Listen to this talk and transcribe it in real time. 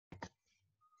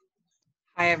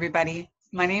Hi, everybody.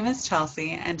 My name is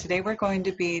Chelsea, and today we're going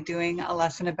to be doing a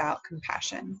lesson about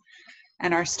compassion.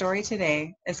 And our story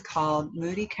today is called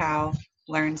Moody Cow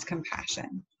Learns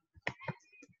Compassion.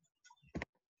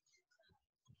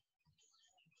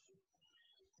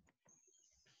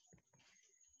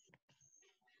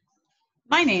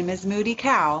 My name is Moody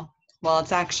Cow. Well,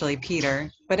 it's actually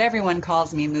Peter, but everyone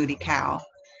calls me Moody Cow.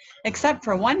 Except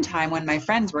for one time when my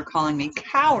friends were calling me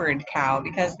Coward Cow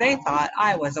because they thought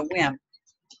I was a wimp.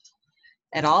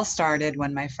 It all started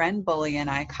when my friend Bully and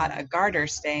I caught a garter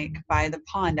snake by the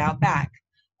pond out back.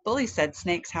 Bully said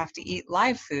snakes have to eat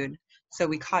live food, so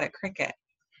we caught a cricket.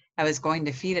 I was going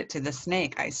to feed it to the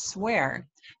snake, I swear.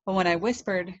 But when I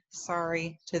whispered,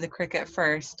 sorry, to the cricket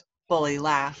first, Bully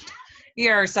laughed.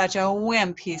 You're such a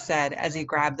wimp, he said as he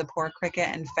grabbed the poor cricket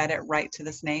and fed it right to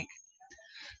the snake.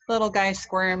 Little guy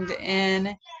squirmed in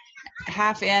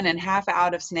and half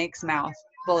out of Snake's mouth.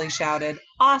 Bully shouted,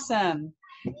 awesome!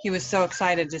 He was so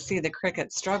excited to see the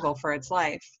cricket struggle for its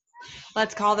life.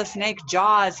 Let's call the snake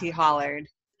Jaws, he hollered.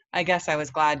 I guess I was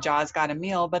glad Jaws got a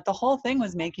meal, but the whole thing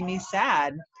was making me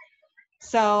sad.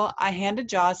 So I handed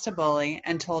Jaws to Bully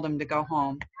and told him to go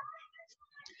home.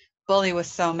 Bully was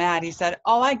so mad, he said,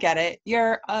 oh, I get it.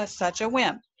 You're such a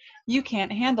wimp. You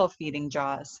can't handle feeding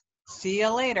Jaws. See you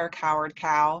later, Coward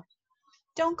Cow.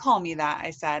 Don't call me that, I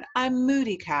said. I'm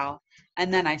Moody Cow.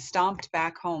 And then I stomped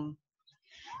back home.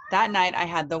 That night I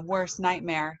had the worst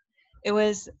nightmare. It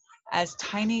was as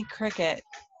tiny cricket.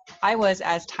 I was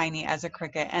as tiny as a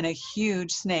cricket, and a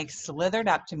huge snake slithered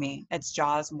up to me, its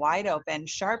jaws wide open,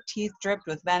 sharp teeth dripped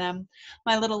with venom.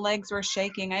 My little legs were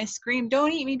shaking. I screamed,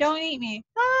 don't eat me, don't eat me.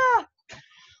 Ah!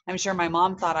 I'm sure my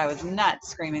mom thought I was nuts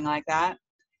screaming like that.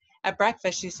 At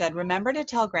breakfast, she said, remember to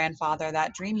tell grandfather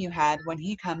that dream you had when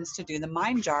he comes to do the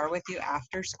mind jar with you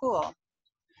after school.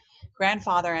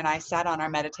 Grandfather and I sat on our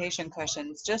meditation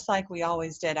cushions, just like we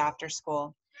always did after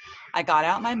school. I got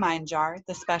out my mind jar,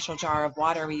 the special jar of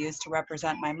water we use to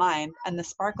represent my mind, and the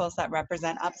sparkles that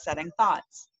represent upsetting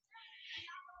thoughts.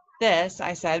 This,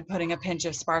 I said, putting a pinch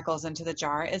of sparkles into the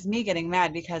jar, is me getting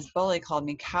mad because Bully called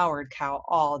me Coward Cow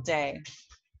all day.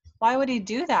 Why would he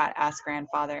do that? Asked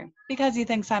Grandfather. Because he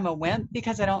thinks I'm a wimp?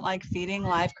 Because I don't like feeding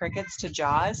live crickets to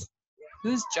Jaws?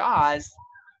 Who's Jaws?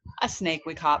 A snake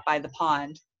we caught by the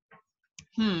pond.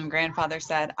 Grandfather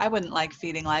said, I wouldn't like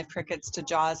feeding live crickets to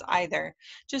Jaws either.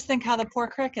 Just think how the poor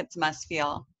crickets must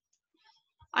feel.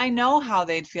 I know how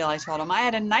they'd feel, I told him. I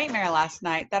had a nightmare last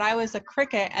night that I was a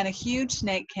cricket and a huge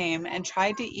snake came and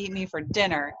tried to eat me for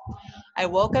dinner. I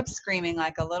woke up screaming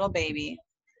like a little baby.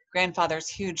 Grandfather's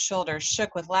huge shoulders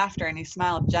shook with laughter and he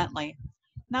smiled gently.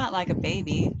 Not like a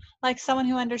baby, like someone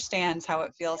who understands how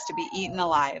it feels to be eaten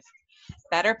alive.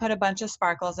 Better put a bunch of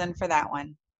sparkles in for that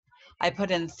one. I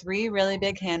put in 3 really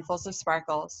big handfuls of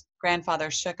sparkles. Grandfather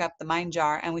shook up the mind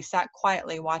jar and we sat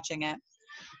quietly watching it.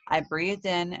 I breathed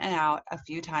in and out a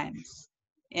few times.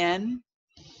 In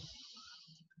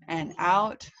and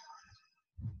out,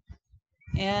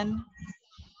 in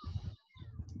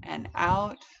and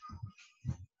out,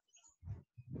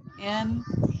 in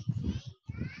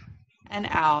and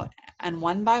out. And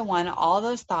one by one, all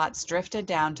those thoughts drifted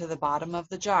down to the bottom of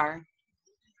the jar.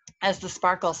 As the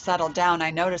sparkles settled down,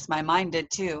 I noticed my mind did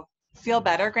too. Feel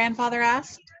better? Grandfather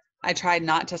asked. I tried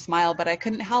not to smile, but I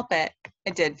couldn't help it.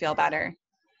 It did feel better.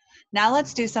 Now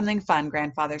let's do something fun,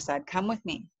 Grandfather said. Come with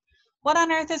me. What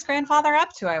on earth is Grandfather up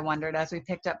to? I wondered as we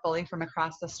picked up Bully from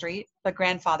across the street, but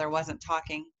Grandfather wasn't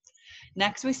talking.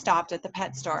 Next, we stopped at the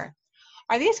pet store.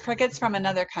 Are these crickets from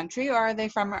another country or are they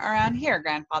from around here?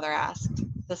 Grandfather asked.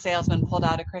 The salesman pulled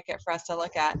out a cricket for us to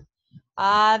look at.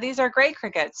 These are great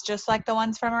crickets, just like the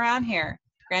ones from around here.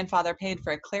 Grandfather paid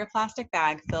for a clear plastic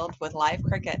bag filled with live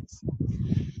crickets.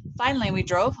 Finally, we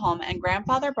drove home and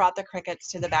Grandfather brought the crickets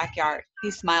to the backyard.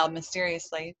 He smiled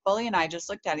mysteriously. Bully and I just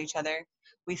looked at each other.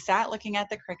 We sat looking at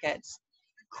the crickets.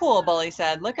 Cool, Bully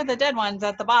said. Look at the dead ones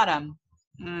at the bottom.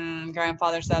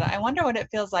 Grandfather said, I wonder what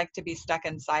it feels like to be stuck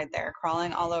inside there,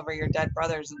 crawling all over your dead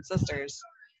brothers and sisters.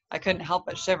 I couldn't help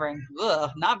but shivering.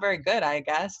 Ugh, not very good, I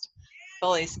guessed.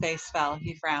 Bully's face fell.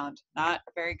 He frowned. Not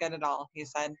very good at all, he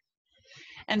said.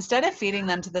 Instead of feeding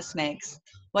them to the snakes,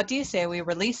 what do you say we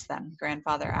release them?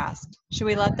 Grandfather asked. Should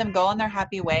we let them go on their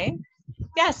happy way?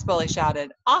 Yes, Bully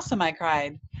shouted. Awesome, I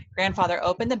cried. Grandfather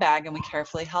opened the bag and we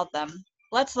carefully held them.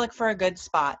 Let's look for a good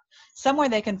spot, somewhere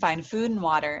they can find food and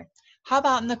water. How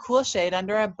about in the cool shade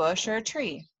under a bush or a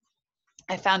tree?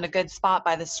 I found a good spot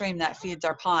by the stream that feeds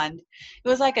our pond. It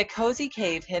was like a cozy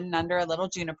cave hidden under a little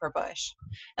juniper bush.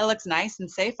 It looks nice and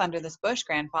safe under this bush,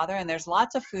 Grandfather, and there's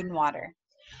lots of food and water.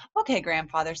 Okay,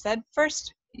 Grandfather said.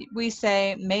 First, we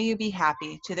say, may you be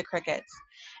happy to the crickets.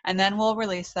 and then we'll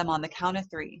release them on the count of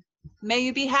 3. May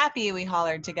you be happy, we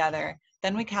hollered together.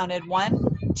 Then we counted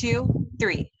 1, 2,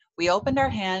 3. We opened our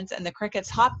hands and the crickets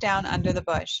hopped down under the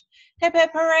bush. Hip,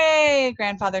 hip, hooray,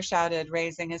 Grandfather shouted,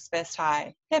 raising his fist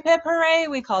high. Hip, hip, hooray,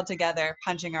 we called together,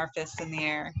 punching our fists in the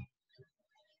air.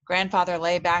 Grandfather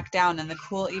lay back down in the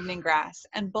cool evening grass,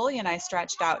 and Bully and I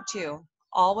stretched out too.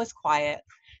 All was quiet.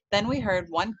 Then we heard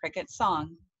one cricket's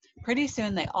song. Pretty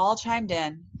soon they all chimed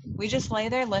in. We just lay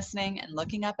there listening and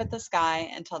looking up at the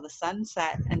sky until the sun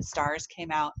set and stars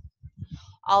came out.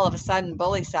 All of a sudden,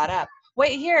 Bully sat up.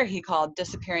 Wait here, he called,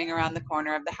 disappearing around the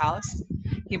corner of the house.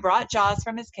 He brought Jaws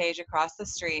from his cage across the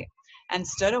street and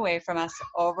stood away from us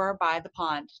over by the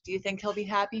pond. Do you think he'll be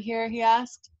happy here? He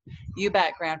asked. You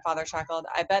bet, Grandfather chuckled.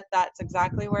 I bet that's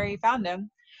exactly where you found him.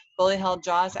 Bully held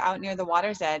Jaws out near the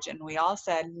water's edge, and we all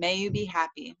said, May you be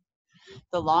happy.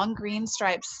 The long green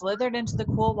stripes slithered into the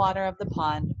cool water of the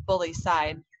pond. Bully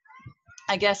sighed.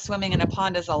 I guess swimming in a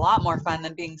pond is a lot more fun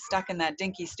than being stuck in that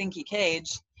dinky, stinky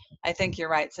cage. I think you're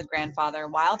right, said Grandfather.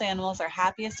 Wild animals are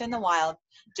happiest in the wild,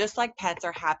 just like pets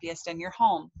are happiest in your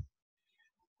home.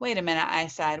 Wait a minute, I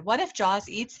said. What if Jaws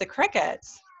eats the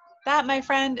crickets? That, my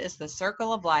friend, is the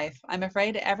circle of life. I'm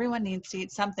afraid everyone needs to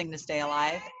eat something to stay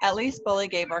alive. At least Bully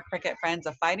gave our cricket friends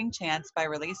a fighting chance by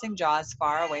releasing Jaws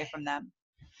far away from them.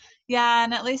 Yeah,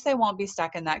 and at least they won't be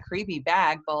stuck in that creepy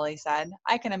bag, Bully said.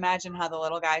 I can imagine how the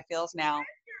little guy feels now.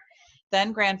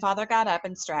 Then Grandfather got up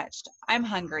and stretched. I'm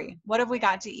hungry. What have we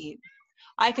got to eat?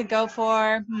 I could go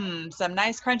for, some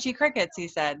nice crunchy crickets, he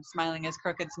said, smiling his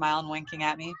crooked smile and winking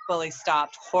at me. Bully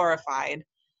stopped, horrified.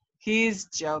 He's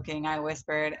joking, I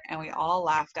whispered, and we all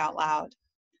laughed out loud.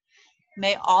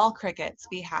 May all crickets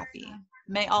be happy.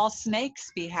 May all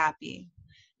snakes be happy.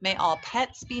 May all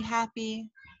pets be happy.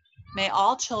 May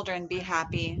all children be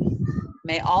happy.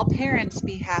 May all parents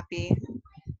be happy.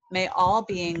 May all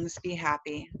beings be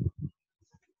happy.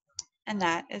 And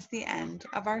that is the end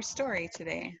of our story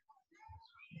today.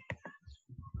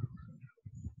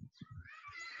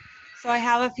 So I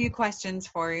have a few questions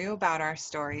for you about our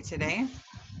story today.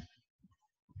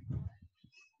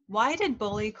 Why did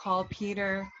Bully call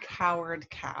Peter Coward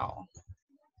Cow?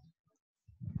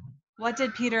 What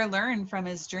did Peter learn from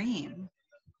his dream?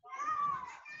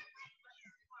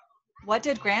 What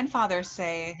did Grandfather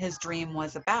say his dream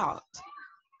was about?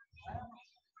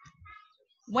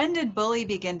 When did Bully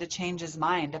begin to change his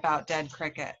mind about dead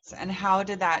crickets, and how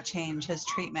did that change his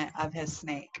treatment of his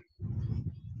snake?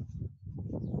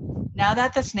 Now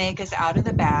that the snake is out of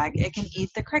the bag, it can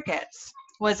eat the crickets.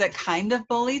 Was it kind of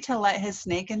Bully to let his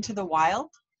snake into the wild?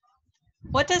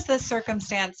 What does this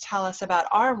circumstance tell us about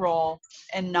our role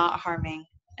in not harming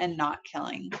and not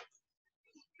killing?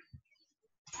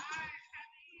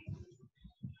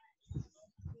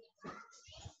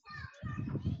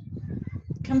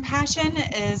 Compassion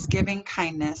is giving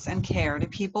kindness and care to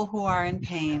people who are in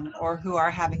pain or who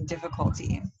are having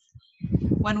difficulty.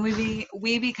 When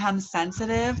we become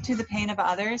sensitive to the pain of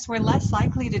others, we're less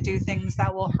likely to do things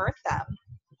that will hurt them.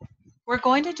 We're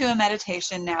going to do a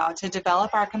meditation now to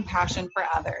develop our compassion for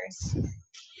others.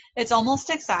 It's almost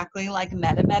exactly like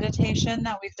metta meditation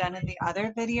that we've done in the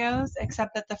other videos,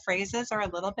 except that the phrases are a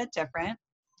little bit different.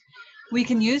 We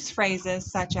can use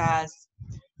phrases such as,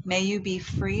 may you be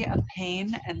free of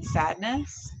pain and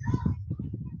sadness,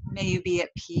 may you be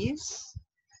at peace,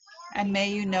 and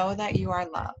may you know that you are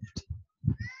loved.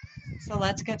 So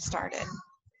let's get started.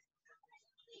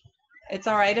 It's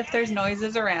all right if there's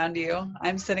noises around you.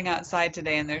 I'm sitting outside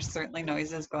today and there's certainly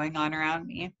noises going on around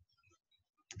me.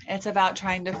 It's about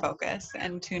trying to focus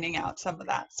and tuning out some of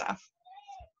that stuff.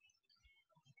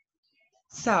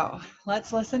 So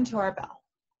let's listen to our bell.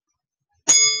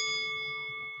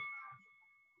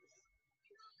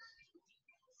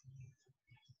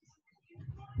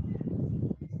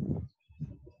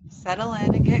 Settle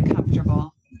in and get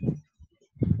comfortable.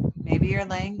 Maybe you're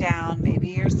laying down, maybe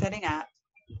you're sitting up,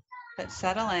 but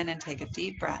settle in and take a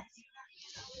deep breath.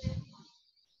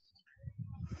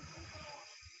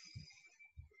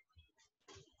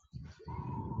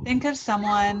 Think of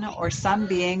someone or some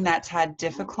being that's had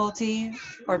difficulty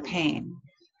or pain.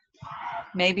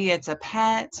 Maybe it's a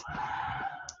pet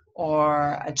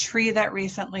or a tree that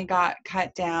recently got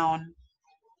cut down,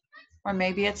 or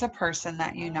maybe it's a person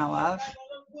that you know of.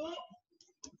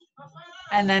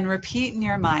 And then repeat in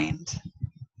your mind,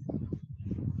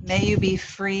 may you be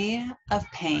free of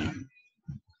pain.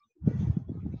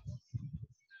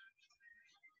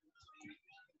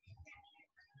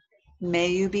 May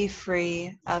you be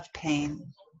free of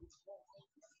pain.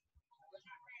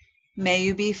 May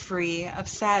you be free of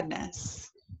sadness.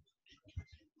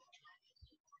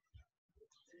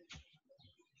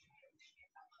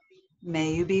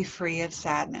 May you be free of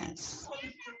sadness.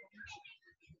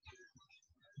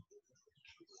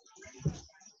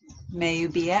 May you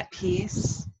be at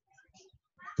peace.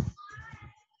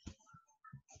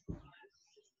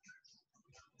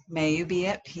 May you be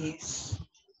at peace.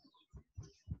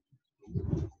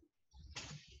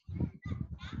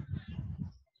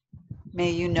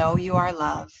 May you know you are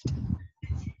loved.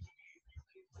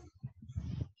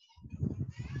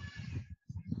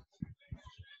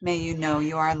 May you know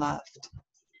you are loved.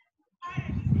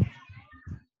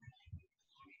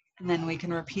 And then we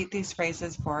can repeat these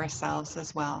phrases for ourselves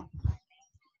as well.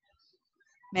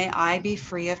 May I be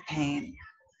free of pain.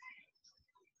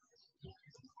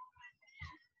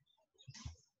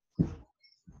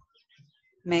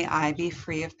 May I be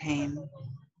free of pain.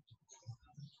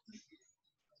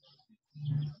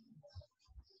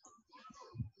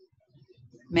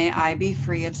 May I be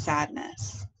free of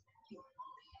sadness.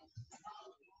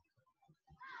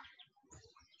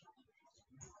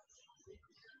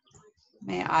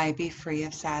 May I be free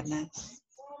of sadness.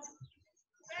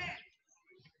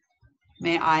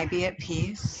 May I be at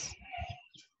peace.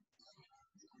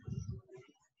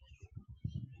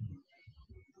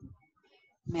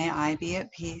 May I be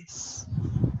at peace.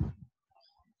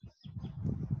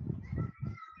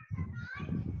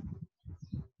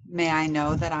 May I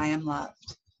know that I am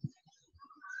loved.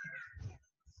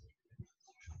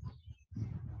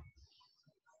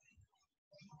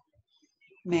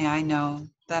 May I know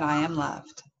that I am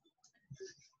loved.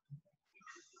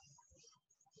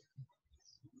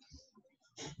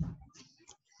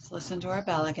 Let's listen to our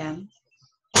bell again.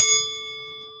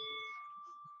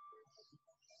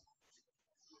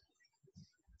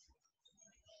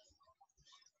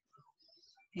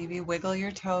 Maybe wiggle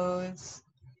your toes,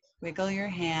 wiggle your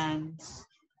hands,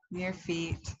 your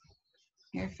feet,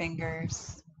 your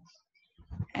fingers,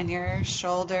 and your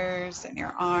shoulders and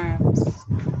your arms,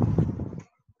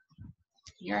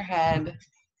 your head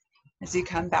as you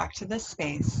come back to this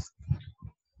space.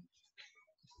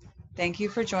 Thank you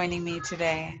for joining me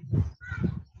today.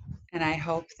 And I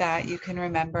hope that you can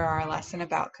remember our lesson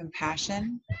about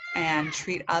compassion and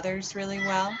treat others really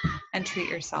well and treat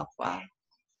yourself well.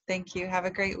 Thank you. Have a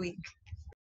great week.